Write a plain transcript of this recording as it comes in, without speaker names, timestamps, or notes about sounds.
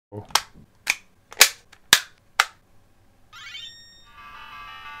Hey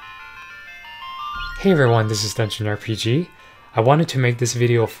everyone, this is DungeonRPG. I wanted to make this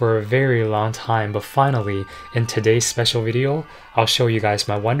video for a very long time, but finally, in today's special video, I'll show you guys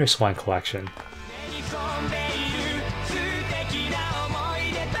my Wonderswan collection.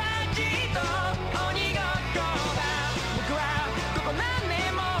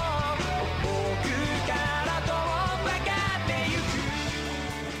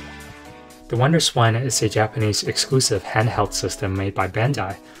 The Wonderswan is a Japanese exclusive handheld system made by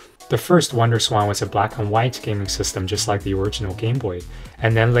Bandai. The first Wonderswan was a black and white gaming system just like the original Game Boy,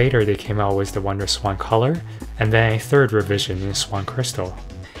 and then later they came out with the Wonderswan Color, and then a third revision in Swancrystal.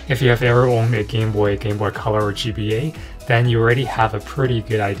 If you have ever owned a Game Boy Color or GBA, then you already have a pretty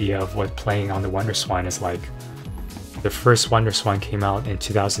good idea of what playing on the Wonderswan is like. The first Wonderswan came out in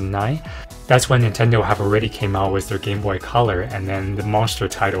 2009. That's when Nintendo have already came out with their Game Boy Color, and then the monster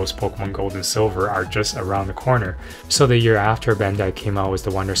titles Pokemon Gold and Silver are just around the corner. So the year after, Bandai came out with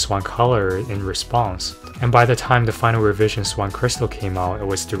the Wonderswan Color in response. And by the time the final revision Swancrystal came out, it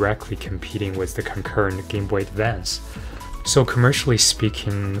was directly competing with the concurrent Game Boy Advance. So commercially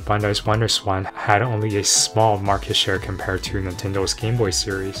speaking, Bandai's Wonderswan had only a small market share compared to Nintendo's Game Boy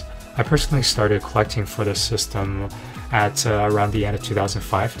series. I personally started collecting for the system at around the end of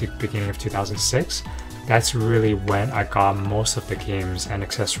 2005 to the beginning of 2006. That's really when I got most of the games and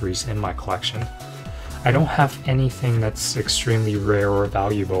accessories in my collection. I don't have anything that's extremely rare or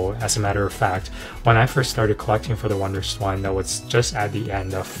valuable. As a matter of fact, when I first started collecting for the Wonderswan, that was just at the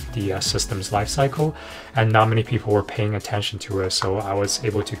end of the system's life cycle, and not many people were paying attention to it, so I was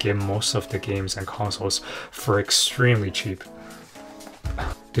able to get most of the games and consoles for extremely cheap.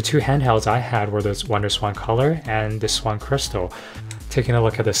 The two handhelds I had were the Wonderswan Color and the Swancrystal. Taking a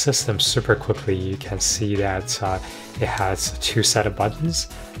look at the system super quickly, you can see that it has two set of buttons.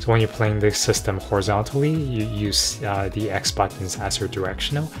 So when you're playing the system horizontally, you use the X buttons as your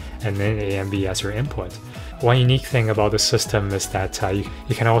directional, and then A and B as your input. One unique thing about the system is that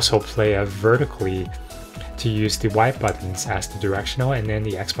you can also play vertically to use the Y buttons as the directional and then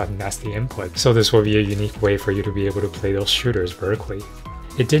the X button as the input. So this will be a unique way for you to be able to play those shooters vertically.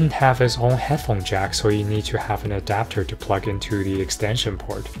 It didn't have its own headphone jack, so you need to have an adapter to plug into the extension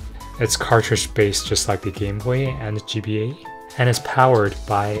port. It's cartridge based just like the Game Boy and the GBA, and it's powered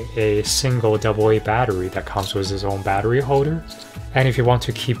by a single AA battery that comes with its own battery holder. And if you want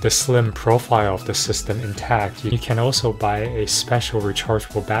to keep the slim profile of the system intact, you can also buy a special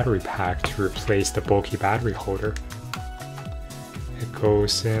rechargeable battery pack to replace the bulky battery holder. It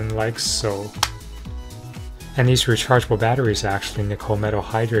goes in like so. And these rechargeable batteries are actually nickel metal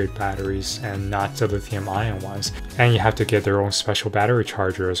hydrate batteries and not the lithium ion ones, and you have to get their own special battery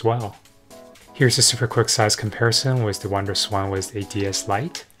charger as well. Here's a super quick size comparison with the Wonderswan with a DS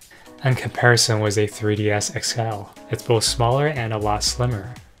Lite, and comparison with a 3DS XL. It's both smaller and a lot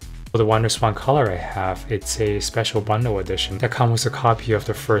slimmer. For the Wonderswan Color I have, it's a special bundle edition that comes with a copy of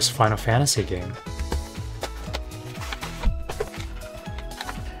the first Final Fantasy game.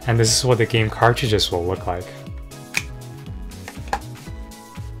 And this is what the game cartridges will look like.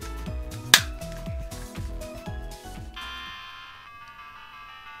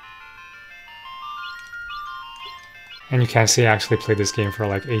 And you can see I actually played this game for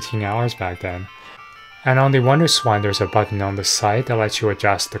like 18 hours back then. And on the Wonderswan, there's a button on the side that lets you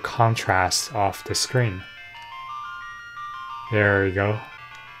adjust the contrast of the screen. There we go.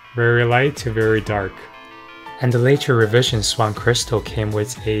 Very light to very dark. And the later revision Swancrystal came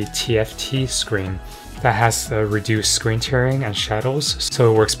with a TFT screen that has reduced screen tearing and shadows,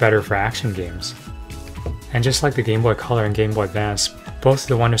 so it works better for action games. And just like the Game Boy Color and Game Boy Advance, both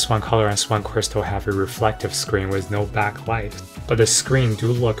the Wonderswan Color and Swancrystal have a reflective screen with no backlight, but the screen do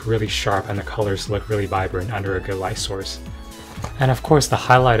look really sharp and the colors look really vibrant under a good light source. And of course the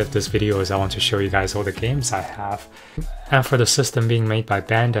highlight of this video is I want to show you guys all the games I have. And for the system being made by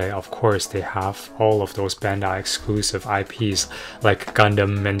Bandai, of course they have all of those Bandai exclusive IPs like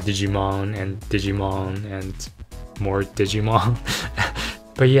Gundam and Digimon and more Digimon.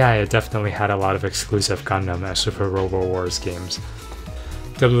 But yeah, it definitely had a lot of exclusive Gundam and Super Robo Wars games.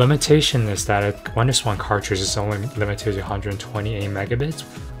 The limitation is that a Wonderswan cartridge is only limited to 128 megabits,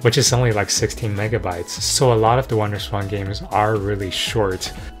 which is only like 16 megabytes, so a lot of the Wonderswan games are really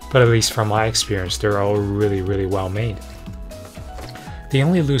short, but at least from my experience, they're all really well made. The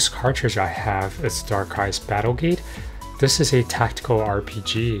only loose cartridge I have is Dark Eyes Battlegate. This is a tactical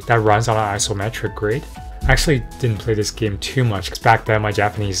RPG that runs on an isometric grid. I actually didn't play this game too much, because back then my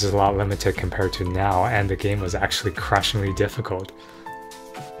Japanese is a lot limited compared to now, and the game was actually crushingly difficult.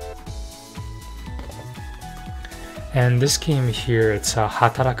 And this game here, it's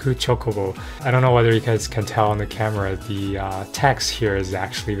Hataraku Chocobo. I don't know whether you guys can tell on the camera, the text here is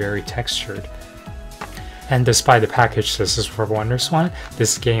actually very textured. And despite the package this is for Wonderswan,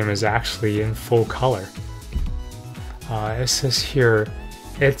 this game is actually in full color. It says here,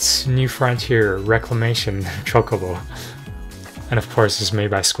 it's New Frontier Reclamation Chocobo. And of course it's made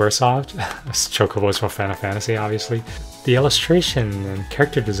by Squaresoft. Chocobo is from Final Fantasy, obviously. The illustration and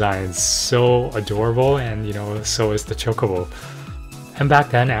character design is so adorable, and you know, so is the Chocobo. And back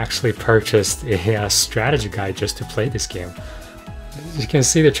then I actually purchased a strategy guide just to play this game. As you can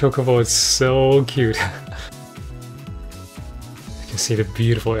see, the Chocobo is so cute. You can see the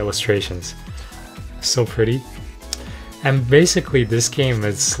beautiful illustrations. So pretty. And basically this game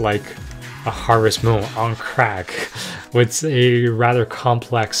is like a Harvest Moon on crack, with a rather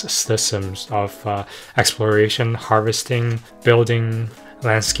complex systems of exploration, harvesting, building,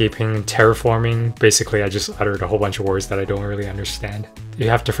 landscaping, terraforming. Basically I just uttered a whole bunch of words that I don't really understand. You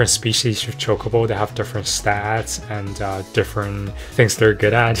have different species of Chocobo that have different stats and different things they're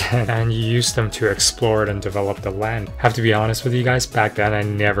good at, and you use them to explore and develop the land. I have to be honest with you guys, back then I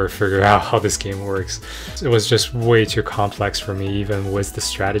never figured out how this game works. It was just way too complex for me, even with the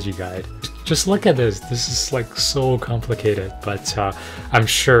strategy guide. Just look at this is like so complicated, but I'm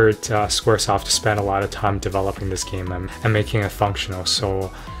sure Squaresoft spent a lot of time developing this game and making it functional.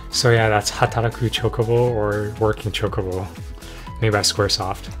 So yeah, that's Hataraku Chocobo, or Working Chocobo, made by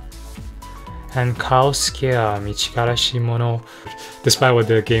Squaresoft. And Kaosuke Michigarashi Mono, despite what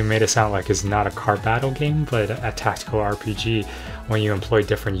the game made it sound like, is not a card battle game, but a tactical RPG when you employ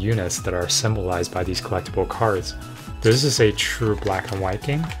different units that are symbolized by these collectible cards. This is a true black and white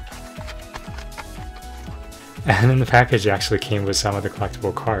game. And then the package actually came with some of the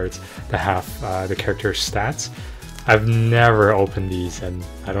collectible cards that have the character's stats. I've never opened these, and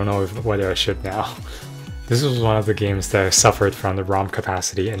I don't know whether I should now. This was one of the games that suffered from the ROM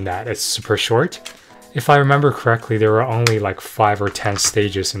capacity in that it's super short. If I remember correctly, there were only like 5 or 10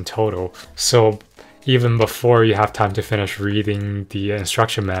 stages in total, so even before you have time to finish reading the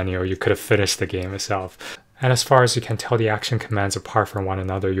instruction manual, you could have finished the game itself. And as far as you can tell the action commands apart from one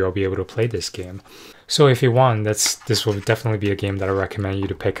another, you'll be able to play this game. So if you want, this will definitely be a game that I recommend you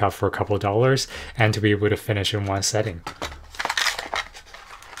to pick up for a couple $, and to be able to finish in one setting.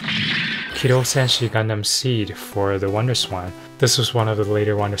 Kido Senshi Gundam Seed for the Wonderswan. This was one of the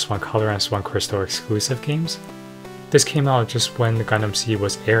later Wonderswan Color and Swancrystal exclusive games. This came out just when the Gundam Seed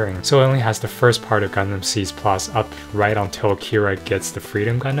was airing, so it only has the first part of Gundam Seed's plots up right until Kira gets the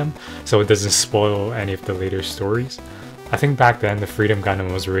Freedom Gundam, so it doesn't spoil any of the later stories. I think back then the Freedom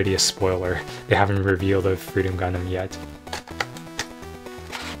Gundam was already a spoiler. They haven't revealed the Freedom Gundam yet.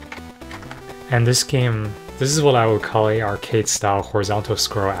 And this game, this is what I would call a arcade-style horizontal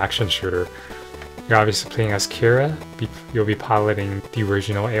scroll action shooter. You're obviously playing as Kira. You'll be piloting the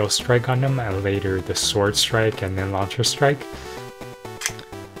original Ale Strike Gundam, and later the Sword Strike and then Launcher Strike.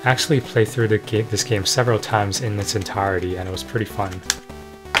 I actually played through this game several times in its entirety, and it was pretty fun.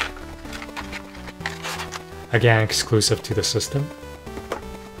 Again, exclusive to the system.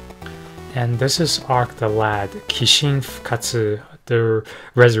 And this is Arc the Lad, Kishin Fukatsu, the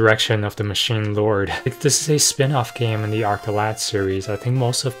Resurrection of the Machine Lord. This is a spin-off game in the Arc the Lad series. I think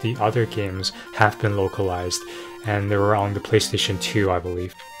most of the other games have been localized, and they were on the PlayStation 2, I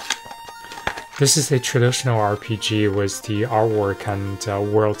believe. This is a traditional RPG with the artwork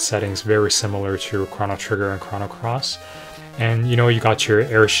and world settings very similar to Chrono Trigger and Chrono Cross. And you know, you got your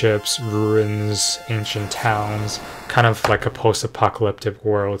airships, ruins, ancient towns, kind of like a post-apocalyptic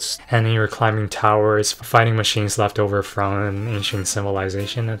world. And then you're climbing towers, fighting machines left over from an ancient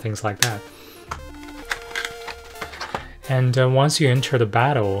civilization and things like that. And once you enter the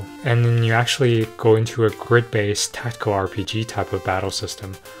battle, and then you actually go into a grid-based tactical RPG type of battle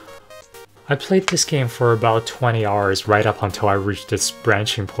system. I played this game for about 20 hours right up until I reached this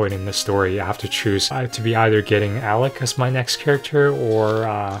branching point in the story. I have to choose to be either getting Alec as my next character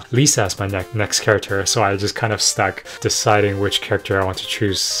or Lisa as my next character, so I just kind of stuck deciding which character I want to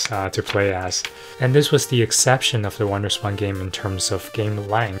choose to play as. And this was the exception of the Wonderswan game in terms of game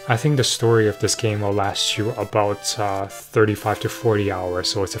length. I think the story of this game will last you about 35 to 40 hours,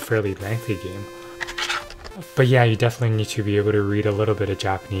 so it's a fairly lengthy game. But yeah, you definitely need to be able to read a little bit of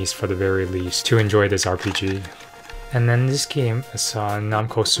Japanese for the very least to enjoy this RPG. And then this game is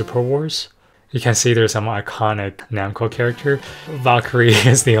Namco Super Wars. You can see there's some iconic Namco character. Valkyrie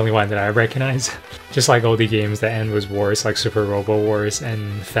is the only one that I recognize. Just like all the games that end with wars like Super Robo Wars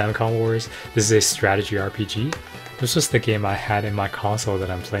and Famicom Wars, this is a strategy RPG. This was the game I had in my console that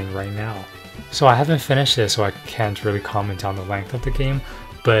I'm playing right now. So I haven't finished this, so I can't really comment on the length of the game.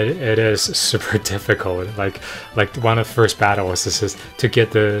 but it is super difficult. Like one of the first battles, this is to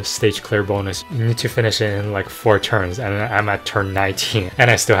get the stage clear bonus, you need to finish it in like 4 turns, and I'm at turn 19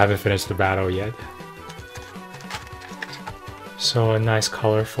 and I still haven't finished the battle yet. So a nice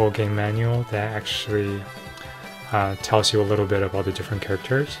colorful game manual that actually tells you a little bit about the different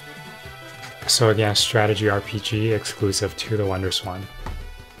characters. So again, strategy RPG exclusive to the Wonderswan.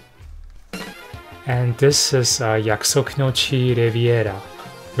 And this is Yakusoku no Chi Riviera,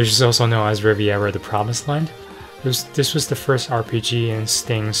 which is also known as Riviera the Promised Land. This was the first RPG in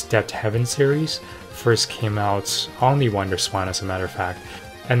Sting's Dead to Heaven series. First came out on the Wonderswan, as a matter of fact.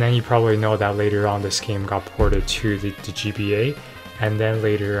 And then you probably know that later on this game got ported to the GBA, and then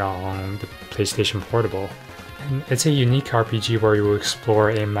later on the PlayStation Portable. And it's a unique RPG where you will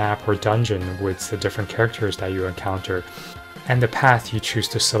explore a map or dungeon with the different characters that you encounter. And the path you choose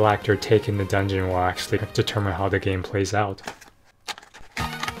to select or take in the dungeon will actually determine how the game plays out.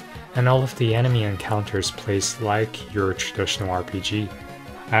 And all of the enemy encounters plays like your traditional RPG.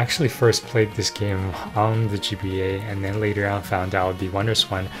 I actually first played this game on the GBA, and then later on found out the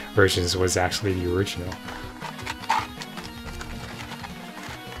Wonderswan versions was actually the original.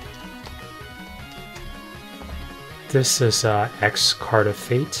 This is X Card of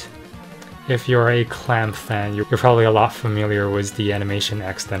Fate. If you're a Clamp fan, you're probably a lot familiar with the Animation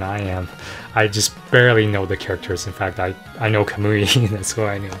X than I am. I just barely know the characters. In fact, I know Kamui, that's what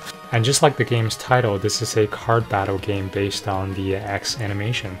I know. And just like the game's title, this is a card battle game based on the X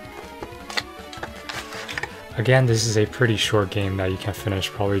animation. Again, this is a pretty short game that you can finish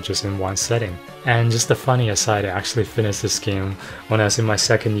probably just in one setting. And just a funny aside, I actually finished this game when I was in my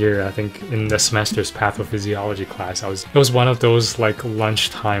second year, I think in the semester's pathophysiology class. It was one of those like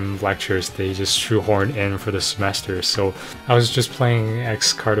lunchtime lectures they just shoehorned in for the semester. So I was just playing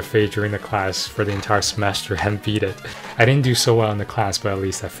X Card of Fate during the class for the entire semester and beat it. I didn't do so well in the class, but at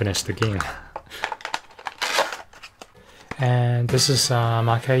least I finished the game. And this is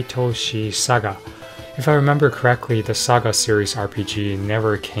Makai Toushi SaGa. If I remember correctly, the SaGa series RPG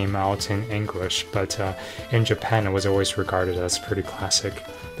never came out in English, but in Japan it was always regarded as pretty classic.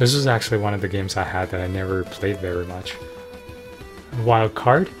 This was actually one of the games I had that I never played very much. Wild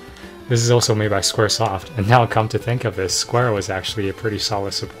Card? This is also made by Squaresoft, and now come to think of it, Square was actually a pretty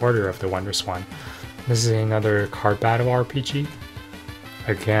solid supporter of the Wonderswan. This is another card battle RPG,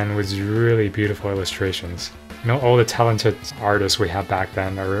 again with really beautiful illustrations. You know, all the talented artists we had back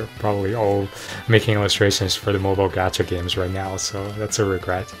then are probably all making illustrations for the mobile gacha games right now, so that's a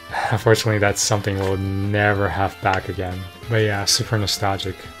regret. Unfortunately, that's something we'll never have back again. But yeah, super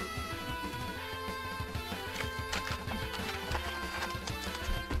nostalgic.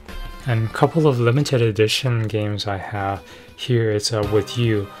 And a couple of limited edition games I have here. It's With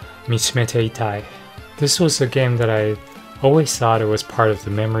You, Mitsumeteitai. This was a game that I always thought it was part of the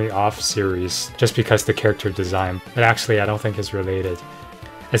Memory Off series just because the character design, but actually I don't think it's related.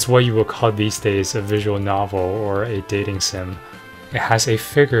 It's what you would call these days a visual novel or a dating sim. It has a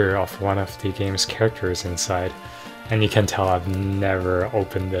figure of one of the game's characters inside, and you can tell I've never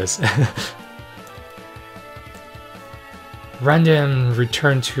opened this. Random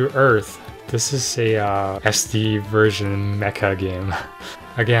Return to Earth. This is a SD version mecha game.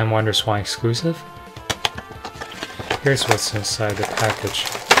 Again, Wonderswan exclusive. Here's what's inside the package.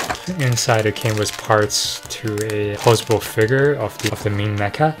 Inside it came with parts to a posable figure of the main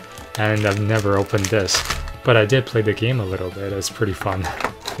mecha, and I've never opened this. But I did play the game a little bit, it's pretty fun.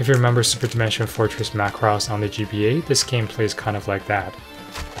 If you remember Super Dimension Fortress Macross on the GBA, this game plays kind of like that.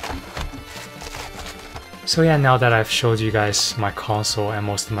 So yeah, now that I've showed you guys my console and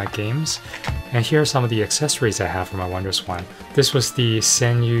most of my games, and here are some of the accessories I have for my Wonderswan. This was the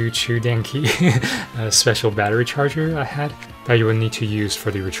Senyu Chudenki special battery charger I had that you would need to use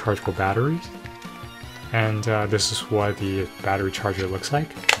for the rechargeable batteries. And this is what the battery charger looks like.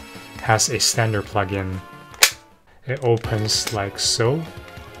 It has a standard plug-in. It opens like so,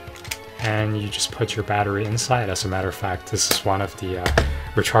 and you just put your battery inside. As a matter of fact, this is one of the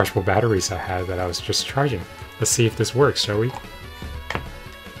rechargeable batteries I had that I was just charging. Let's see if this works, shall we?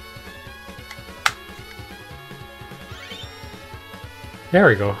 There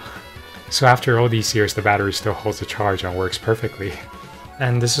we go. So after all these years, the battery still holds a charge and works perfectly.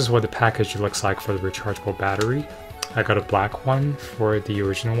 And this is what the package looks like for the rechargeable battery. I got a black one for the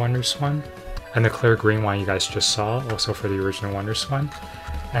original Wonderswan, and the clear green one you guys just saw, also for the original Wonderswan.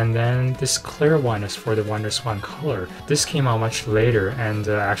 And then this clear one is for the Wonderswan color. This came out much later, and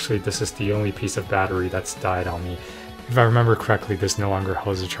actually this is the only piece of battery that's died on me. If I remember correctly, this no longer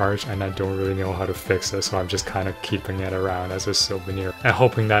holds a charge, and I don't really know how to fix it, so I'm just kind of keeping it around as a souvenir and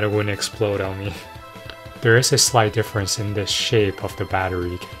hoping that it wouldn't explode on me. There is a slight difference in the shape of the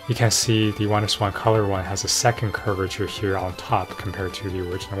battery. You can see the Wonderswan Color one has a second curvature here on top compared to the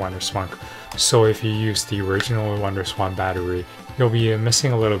original Wonderswan. So if you use the original Wonderswan battery, you'll be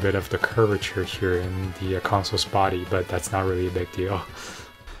missing a little bit of the curvature here in the console's body, but that's not really a big deal.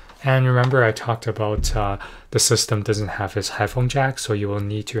 And remember I talked about the system doesn't have its headphone jack, so you will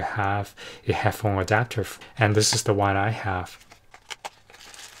need to have a headphone adapter, and this is the one I have.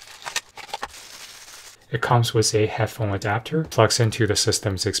 It comes with a headphone adapter, plugs into the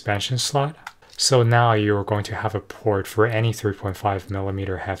system's expansion slot. So now you're going to have a port for any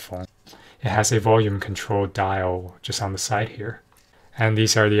 3.5mm headphone. It has a volume control dial just on the side here. And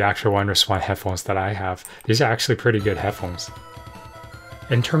these are the actual Wonderswan headphones that I have. These are actually pretty good headphones.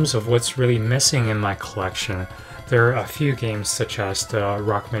 In terms of what's really missing in my collection, there are a few games such as the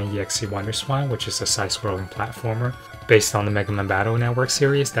Rockman EXE Wonderswan, which is a side-scrolling platformer based on the Mega Man Battle Network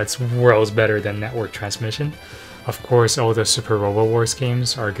series that's worlds better than Network Transmission. Of course, all the Super Robo Wars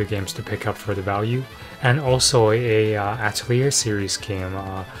games are good games to pick up for the value. And also a Atelier series game,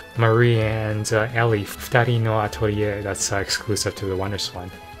 Marie and Ellie, Futari no Atelier, that's exclusive to the Wonderswan.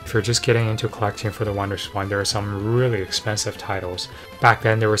 If you're just getting into collecting for the Wonderswan, there are some really expensive titles. Back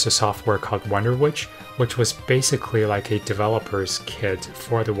then there was a software called Wonderwitch, which was basically like a developer's kit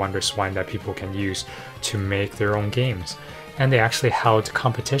for the Wonderswan that people can use to make their own games. And they actually held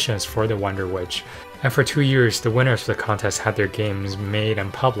competitions for the Wonderwitch. And for 2 years, the winners of the contest had their games made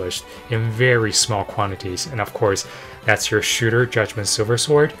and published in very small quantities. And of course, that's your shooter, Judgment Silver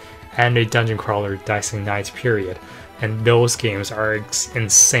Sword, and a dungeon crawler, Dicing Knight, period. And those games are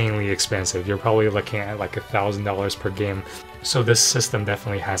insanely expensive. You're probably looking at like $1,000 per game. So this system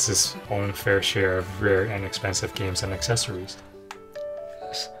definitely has its own fair share of rare and expensive games and accessories.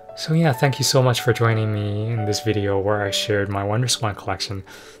 So yeah, thank you so much for joining me in this video where I shared my Wonderswan collection.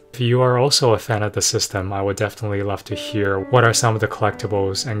 If you are also a fan of the system, I would definitely love to hear what are some of the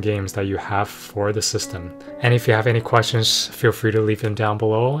collectibles and games that you have for the system. And if you have any questions, feel free to leave them down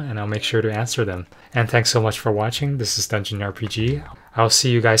below and I'll make sure to answer them. And thanks so much for watching. This is DungeonRPG. I'll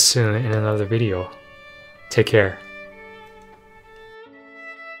see you guys soon in another video. Take care.